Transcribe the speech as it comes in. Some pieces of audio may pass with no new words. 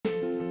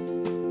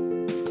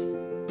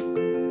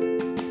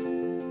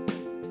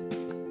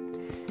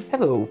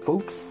Hello,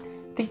 folks.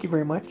 Thank you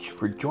very much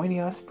for joining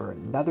us for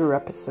another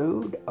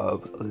episode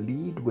of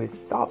Lead with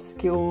Soft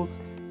Skills,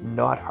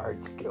 Not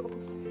Hard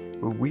Skills,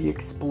 where we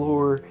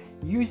explore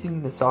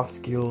using the soft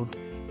skills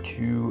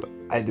to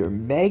either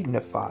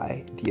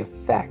magnify the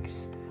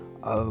effects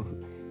of,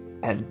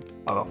 and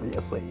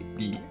obviously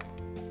the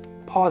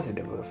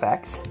positive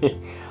effects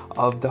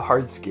of the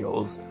hard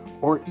skills,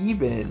 or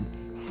even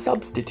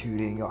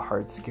substituting a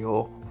hard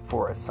skill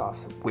for a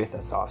soft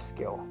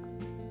skill.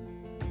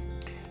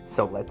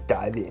 So let's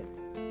dive in.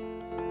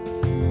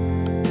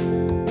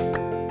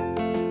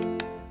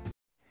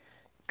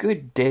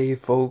 Good day,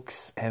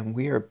 folks, and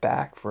we are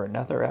back for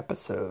another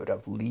episode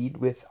of Lead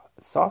with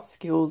Soft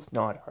Skills,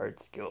 Not Hard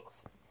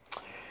Skills.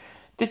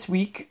 This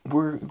week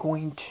we're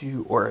going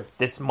to, or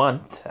this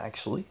month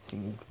actually,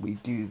 seeing we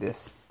do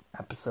this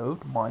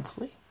episode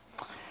monthly,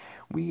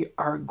 we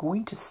are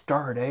going to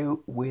start out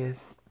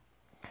with,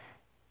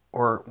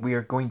 or we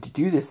are going to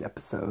do this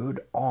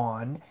episode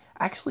on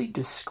actually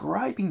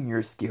describing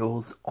your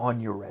skills on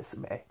your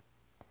resume.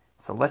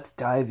 So let's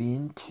dive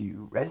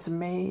into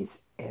resumes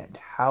and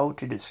how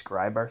to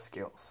describe our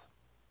skills.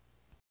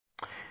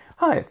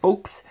 Hi,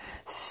 folks.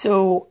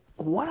 So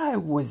what I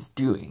was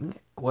doing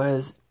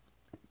was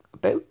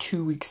about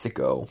 2 weeks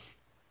ago,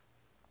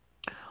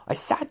 I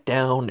sat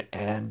down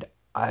and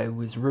I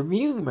was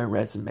reviewing my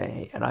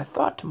resume, and I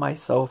thought to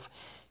myself,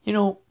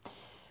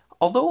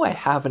 although I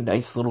have a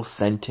nice little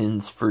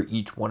sentence for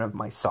each one of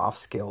my soft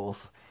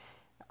skills,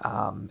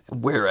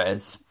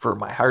 whereas for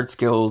my hard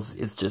skills,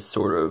 it's just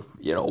sort of,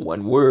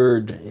 one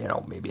word,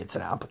 maybe it's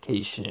an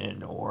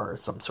application or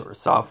some sort of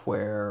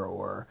software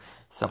or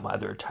some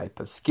other type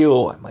of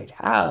skill I might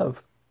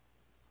have.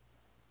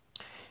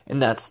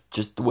 And that's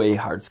just the way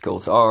hard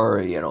skills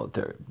are,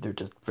 they're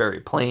just very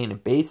plain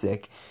and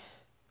basic.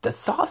 The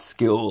soft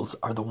skills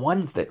are the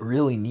ones that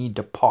really need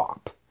to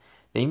pop.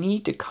 They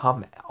need to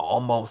come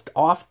almost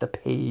off the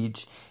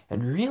page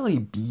and really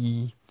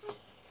be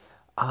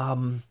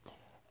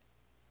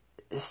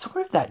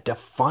sort of that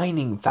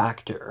defining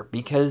factor,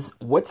 because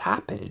what's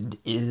happened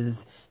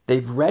is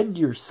they've read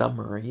your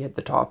summary at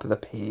the top of the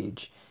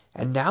page,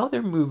 and now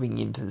they're moving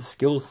into the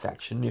skills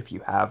section. If you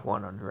have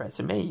one on your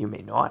resume, you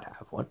may not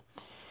have one.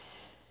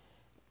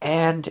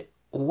 And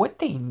what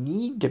they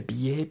need to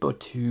be able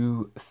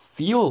to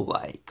feel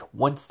like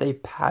once they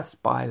pass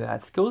by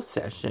that skills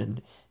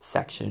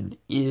section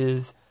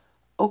is,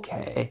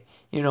 okay,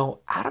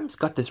 Adam's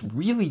got this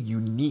really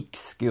unique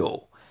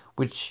skill,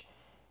 which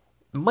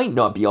might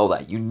not be all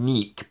that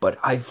unique, but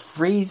I've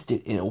phrased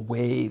it in a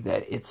way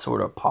that it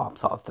sort of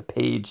pops off the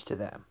page to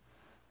them.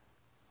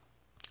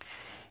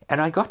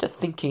 And I got to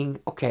thinking,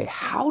 okay,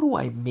 how do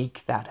I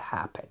make that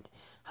happen?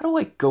 How do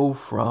I go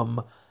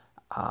from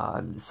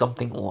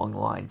something along the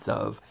lines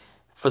of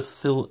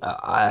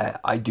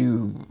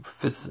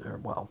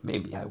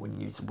maybe I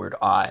wouldn't use the word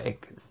I,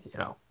 because,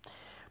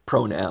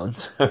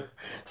 pronouns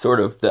sort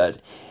of that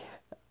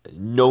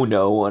no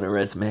on a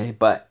resume,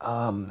 but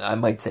I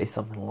might say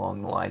something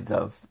along the lines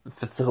of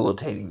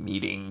facilitating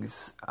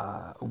meetings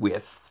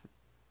with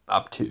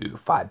up to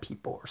 5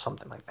 people or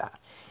something like that.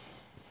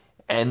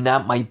 And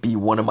that might be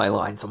one of my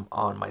lines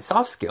on my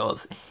soft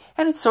skills.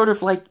 And it's sort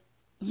of like,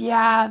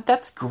 yeah,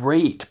 that's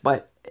great,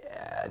 but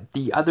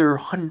the other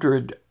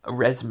 100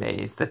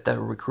 resumes that the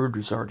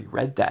recruiters already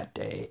read that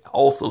day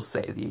also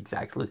say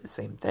exactly the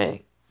same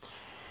thing.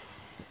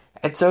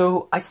 And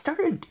so I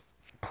started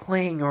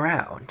playing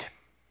around.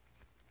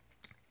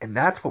 And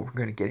that's what we're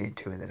going to get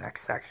into in the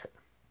next section.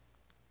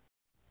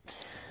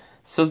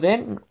 So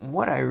then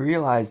what I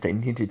realized I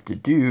needed to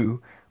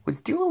do was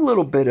do a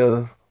little bit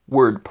of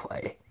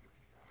wordplay.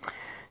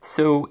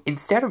 So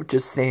instead of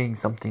just saying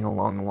something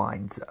along the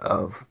lines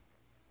of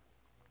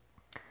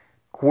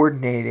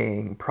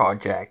coordinating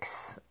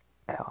projects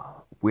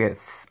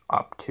with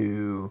up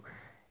to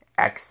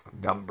X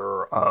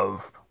number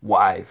of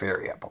Y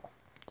variable,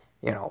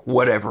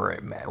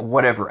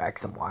 whatever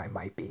X and Y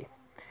might be,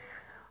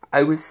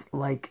 I was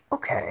like,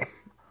 okay,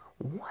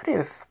 what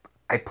if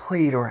I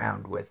played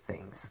around with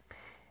things,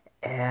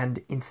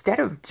 and instead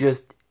of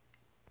just,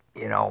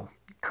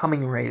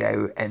 coming right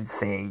out and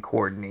saying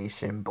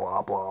coordination,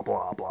 blah, blah,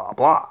 blah, blah,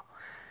 blah,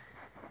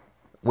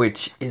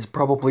 which is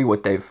probably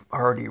what they've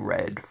already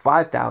read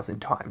 5,000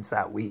 times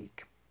that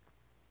week,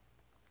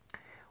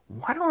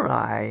 why don't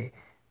I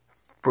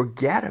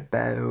forget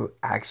about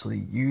actually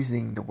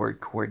using the word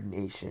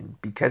coordination,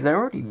 because I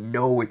already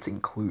know it's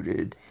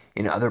included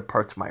in other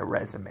parts of my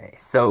resume.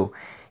 So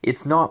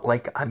it's not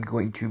like I'm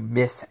going to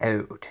miss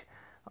out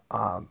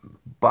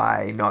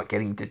by not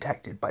getting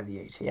detected by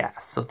the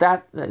ATS. So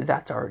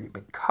that's already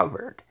been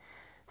covered.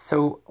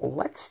 So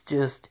let's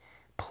just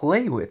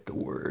play with the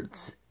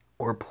words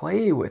or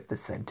play with the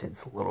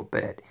sentence a little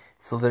bit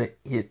so that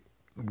it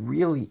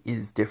really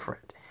is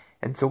different.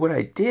 And so what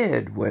I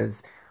did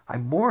was I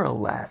more or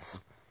less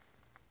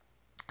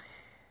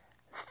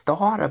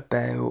thought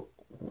about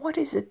what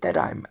is it that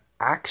I'm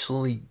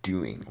actually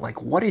doing?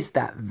 Like, what is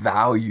that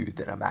value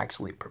that I'm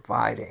actually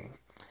providing?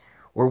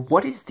 Or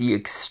what is the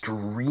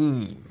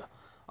extreme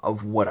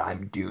of what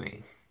I'm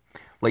doing?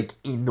 Like,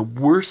 in the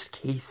worst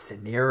case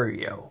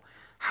scenario,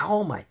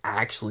 how am I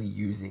actually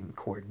using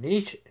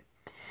coordination?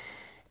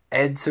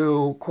 And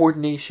so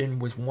coordination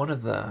was one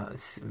of the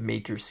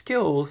major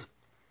skills.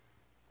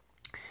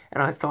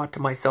 And I thought to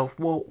myself,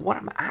 well, what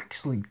I'm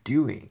actually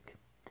doing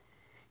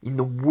in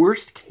the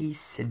worst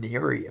case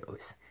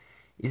scenarios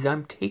is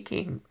I'm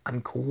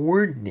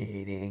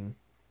coordinating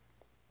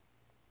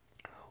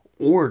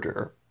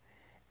order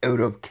out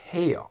of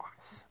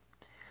chaos.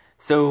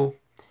 So,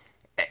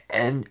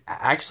 and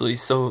actually,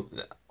 so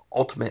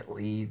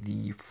ultimately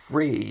the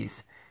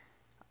phrase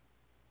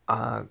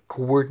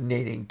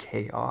coordinating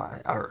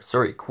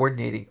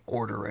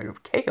order out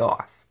of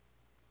chaos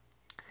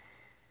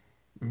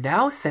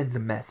now sends a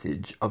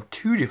message of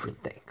two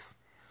different things.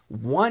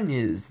 One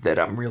is that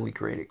I'm really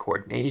great at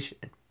coordination,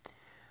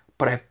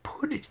 but I've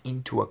put it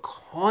into a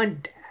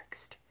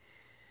context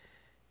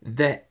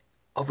that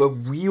of a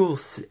real,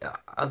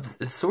 of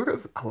sort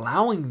of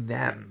allowing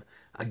them,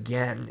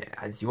 again,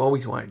 as you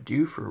always want to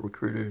do for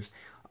recruiters,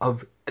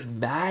 of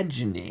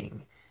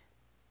imagining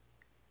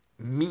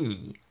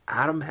me,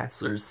 Adam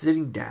Hessler,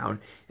 sitting down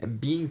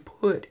and being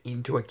put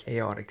into a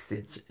chaotic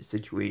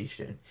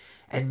situation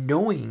and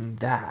knowing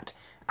that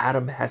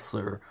Adam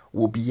Hessler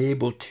will be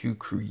able to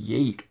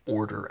create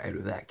order out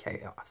of that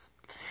chaos.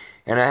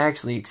 And I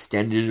actually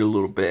extended it a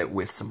little bit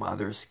with some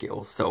other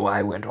skills. So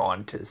I went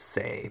on to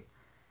say,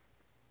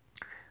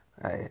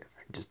 I'm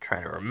just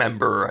trying to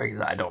remember,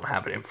 I don't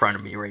have it in front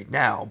of me right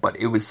now, but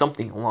it was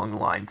something along the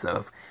lines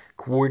of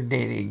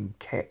coordinating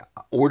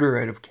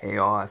order out of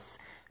chaos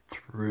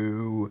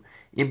through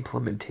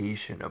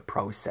implementation of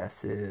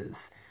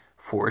processes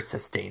for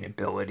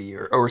sustainability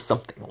or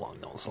something along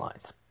those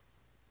lines.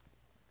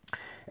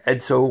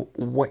 And so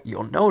what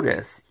you'll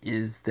notice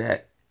is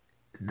that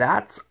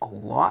that's a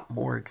lot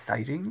more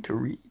exciting to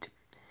read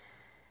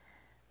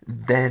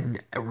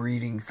than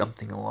reading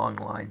something along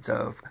the lines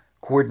of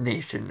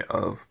coordination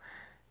of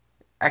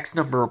X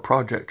number of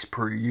projects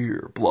per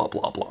year, blah,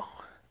 blah, blah.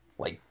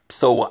 Like,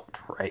 so what,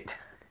 right?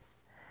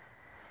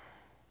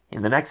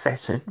 In the next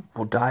session,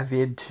 we'll dive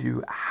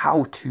into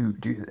how to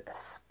do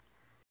this.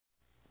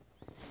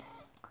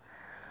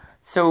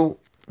 So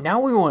now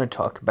we want to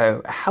talk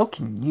about how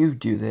can you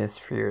do this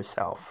for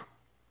yourself.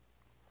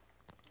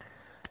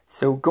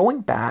 So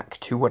going back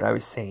to what I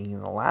was saying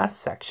in the last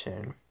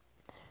section,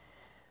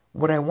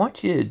 what I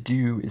want you to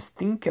do is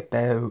think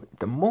about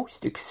the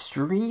most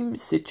extreme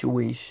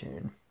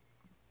situation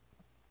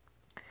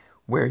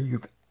where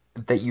you've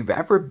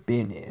ever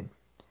been in,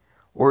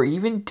 or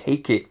even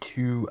take it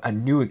to a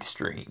new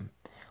extreme.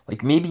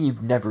 Like maybe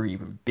you've never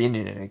even been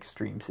in an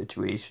extreme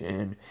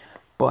situation,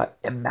 but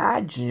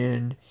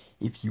imagine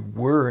if you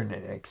were in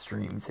an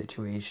extreme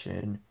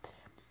situation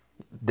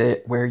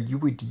that where you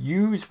would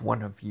use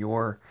one of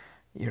your,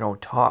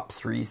 top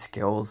 3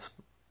 skills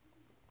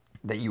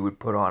that you would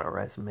put on a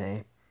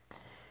resume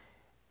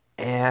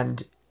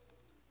and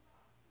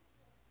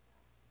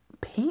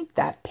paint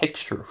that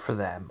picture for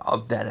them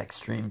of that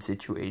extreme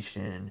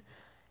situation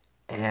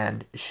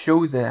and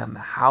show them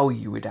how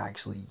you would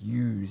actually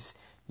use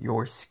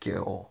your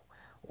skill,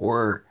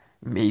 or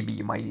maybe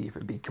you might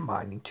even be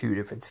combining 2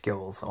 different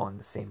skills on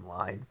the same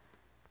line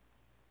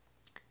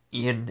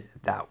in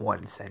that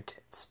one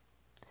sentence.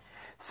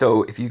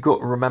 So if you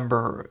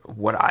remember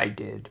what I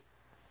did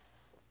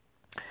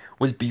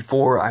was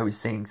before I was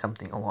saying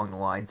something along the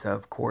lines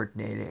of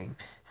coordinating,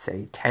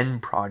 say, 10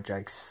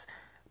 projects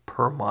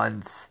per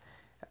month,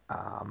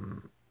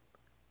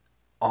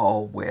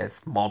 all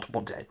with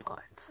multiple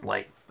deadlines.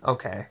 Like,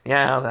 okay,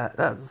 yeah,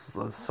 that's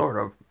sort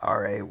of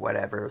alright,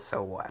 whatever,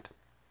 so what?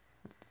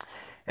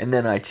 And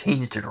then I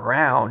changed it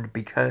around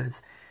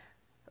because,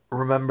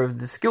 remember,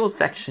 the skills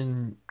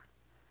section,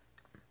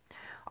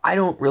 I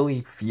don't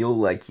really feel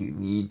like you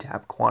need to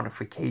have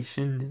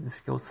quantification in the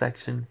skills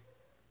section.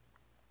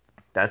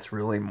 That's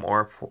really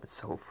more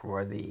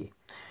for the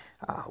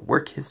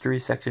work history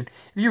section.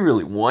 If you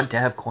really want to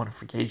have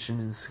quantification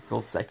in the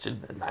skills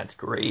section, then that's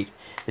great.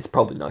 It's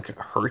probably not going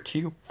to hurt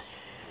you.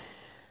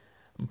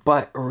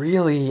 But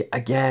really,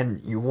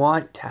 again, you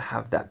want to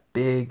have that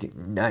big,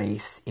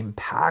 nice,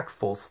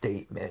 impactful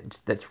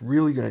statement that's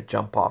really going to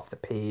jump off the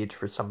page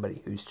for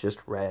somebody who's just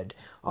read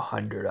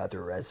 100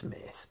 other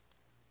resumes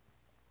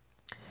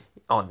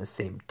on the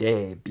same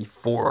day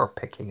before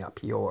picking up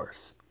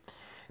yours.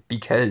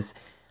 Because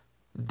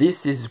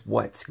this is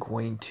what's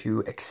going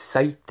to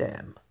excite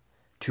them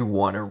to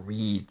want to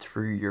read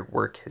through your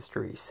work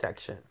history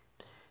section.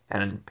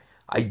 And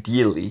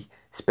ideally,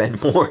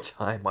 spend more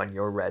time on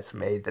your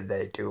resume than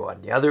they do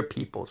on the other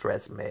people's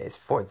resumes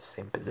for the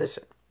same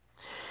position.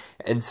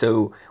 And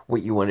so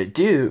what you want to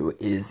do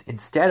is,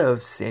 instead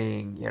of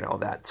saying,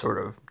 that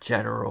sort of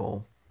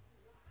general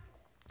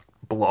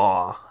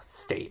blah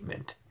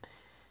statement,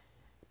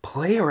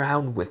 play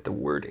around with the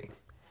wording.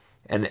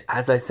 And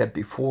as I said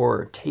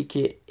before, take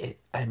it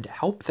and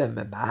help them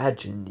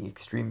imagine the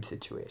extreme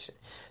situation.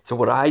 So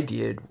what I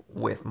did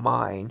with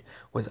mine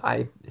was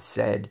I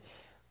said,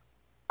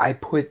 I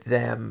put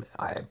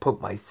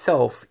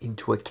myself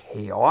into a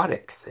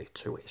chaotic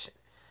situation.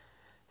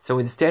 So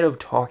instead of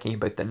talking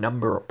about the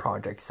number of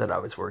projects that I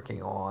was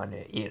working on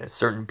in a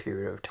certain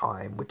period of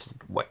time, which is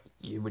what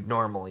you would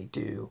normally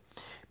do,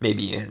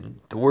 maybe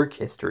in the work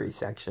history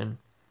section,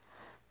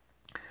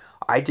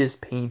 I just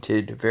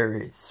painted a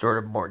very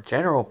sort of more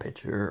general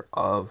picture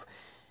of,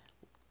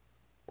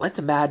 let's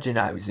imagine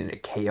I was in a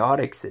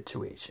chaotic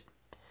situation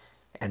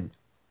and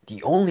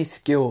the only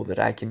skill that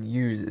I can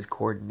use is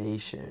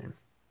coordination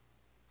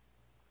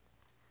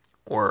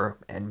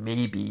and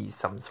maybe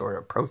some sort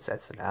of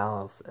process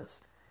analysis.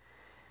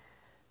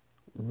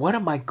 What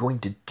am I going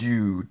to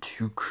do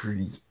to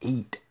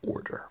create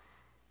order?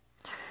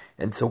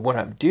 And so what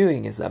I'm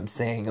doing is I'm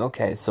saying,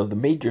 okay, so the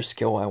major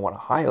skill I want to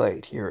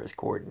highlight here is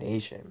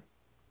coordination.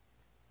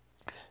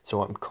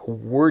 So I'm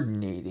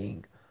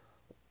coordinating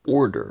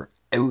order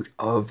out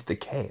of the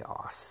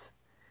chaos.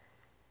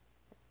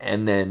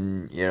 And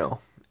then,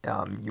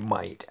 you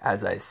might,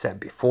 as I said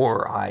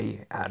before,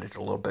 I added a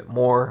little bit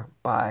more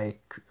by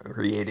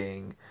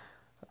creating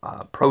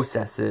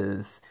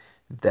processes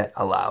that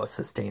allow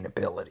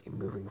sustainability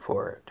moving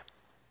forward.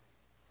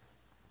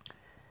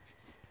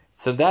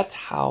 So that's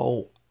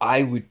how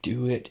I would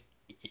do it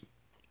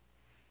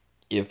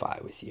if I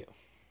was you.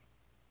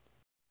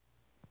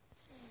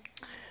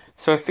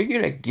 So I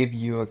figured I'd give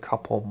you a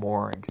couple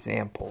more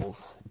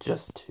examples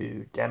just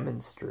to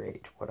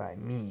demonstrate what I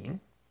mean.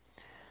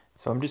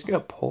 So I'm just going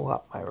to pull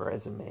up my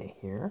resume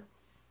here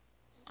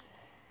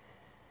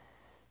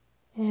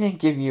and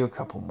give you a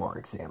couple more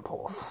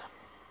examples.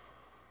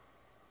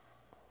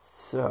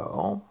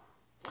 So,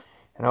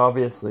 and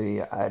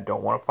obviously I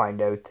don't want to find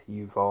out that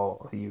you've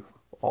all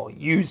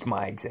used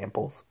my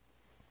examples,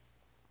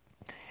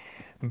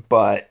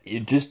 but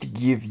just to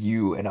give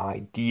you an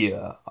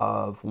idea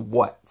of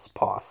what's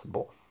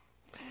possible.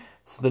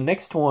 So the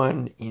next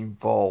one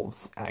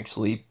involves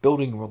actually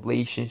building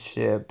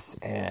relationships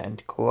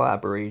and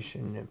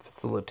collaboration and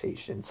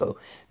facilitation. So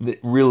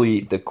really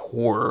the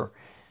core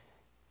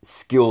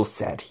skill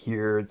set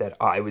here that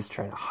I was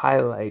trying to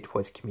highlight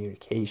was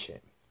communication.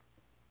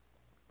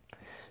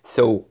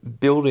 So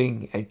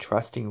building a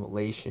trusting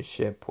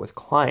relationship with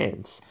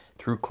clients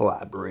through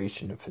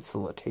collaboration and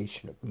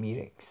facilitation of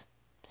meetings.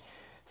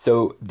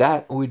 So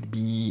that would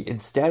be,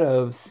 instead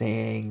of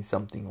saying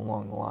something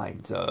along the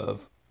lines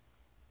of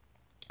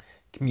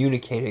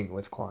communicating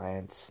with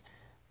clients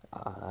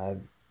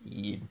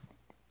in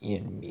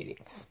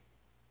meetings,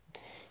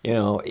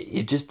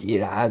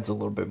 it adds a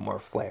little bit more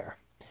flair.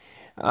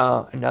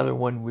 Another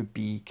one would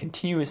be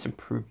continuous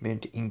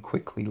improvement in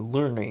quickly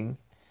learning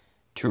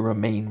to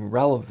remain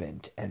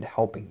relevant and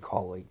helping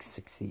colleagues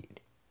succeed.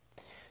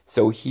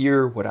 So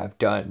here what I've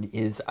done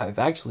is I've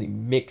actually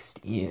mixed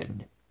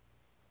in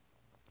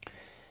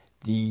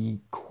the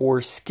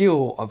core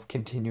skill of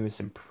continuous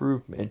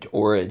improvement,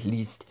 or at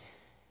least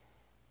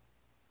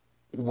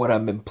what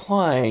I'm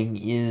implying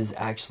is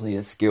actually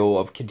a skill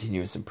of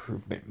continuous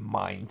improvement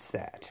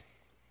mindset.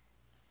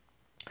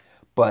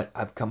 But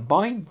I've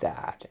combined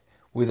that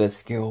with a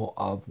skill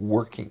of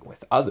working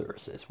with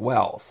others as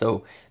well.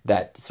 So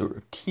that sort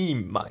of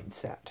team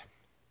mindset.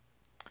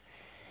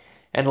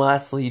 And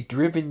lastly,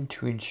 driven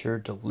to ensure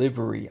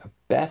delivery of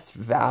best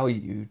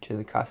value to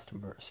the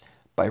customers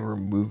by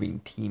removing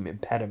team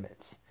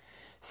impediments.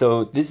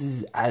 So this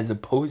is as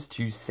opposed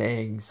to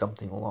saying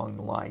something along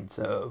the lines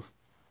of,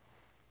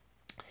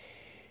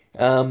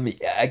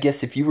 I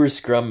guess if you were a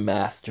Scrum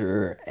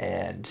Master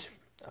and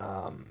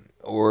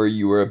or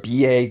you were a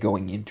BA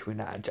going into an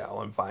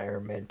agile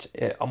environment,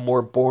 a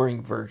more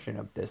boring version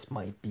of this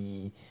might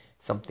be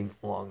something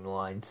along the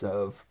lines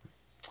of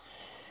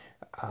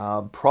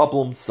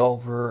problem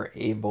solver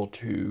able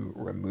to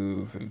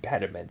remove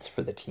impediments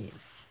for the team.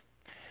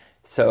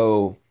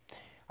 So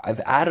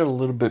I've added a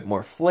little bit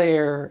more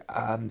flair.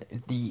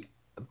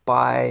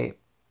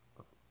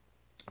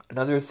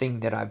 Another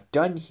thing that I've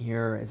done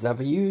here is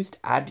I've used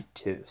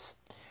adjectives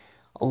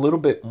a little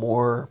bit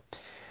more,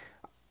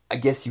 I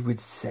guess you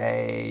would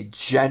say,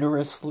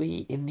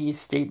 generously in these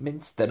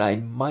statements than I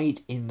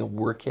might in the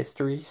work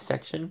history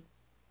section.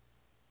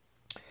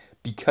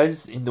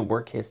 Because in the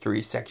work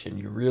history section,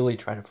 you're really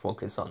trying to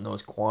focus on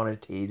those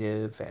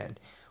quantitative and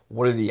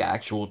what are the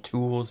actual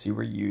tools you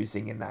were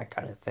using and that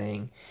kind of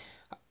thing.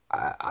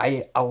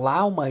 I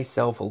allow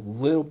myself a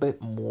little bit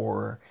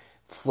more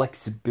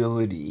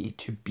flexibility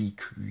to be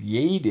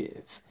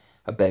creative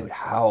about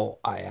how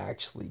I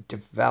actually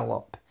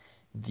develop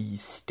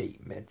these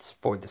statements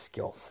for the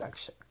skills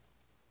section.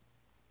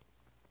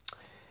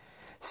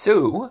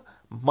 So,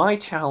 my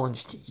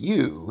challenge to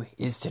you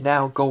is to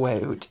now go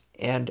out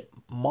and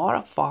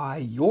modify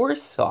your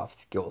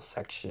soft skills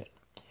section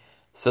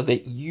so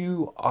that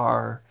you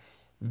are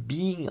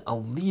being a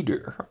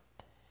leader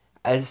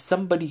as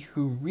somebody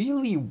who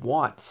really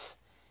wants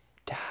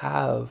to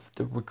have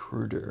the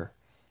recruiter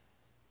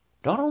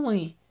not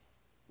only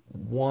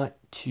want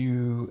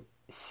to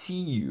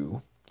see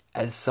you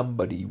as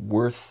somebody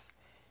worth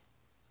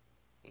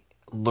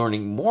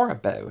learning more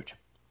about,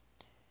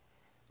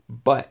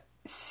 but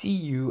see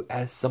you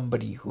as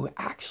somebody who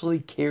actually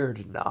cared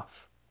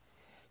enough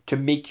to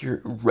make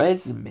your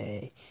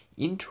resume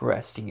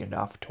interesting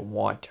enough to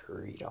want to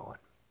read on.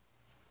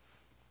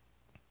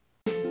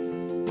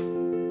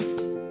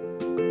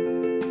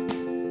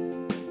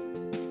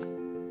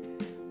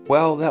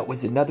 Well, that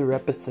was another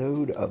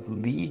episode of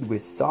Lead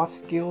with Soft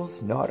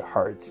Skills, Not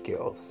Hard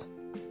Skills.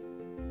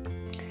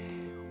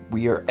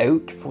 We are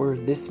out for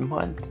this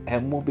month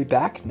and we'll be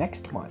back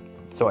next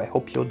month, so I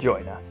hope you'll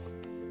join us.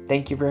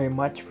 Thank you very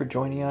much for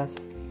joining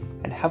us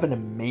and have an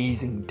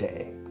amazing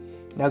day.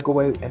 Now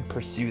go out and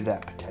pursue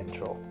that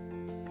potential.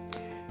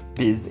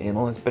 Biz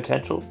Analyst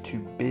Potential to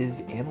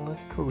Biz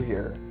Analyst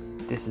Career.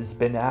 This has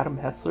been Adam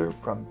Hessler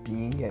from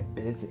Being a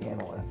Biz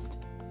Analyst.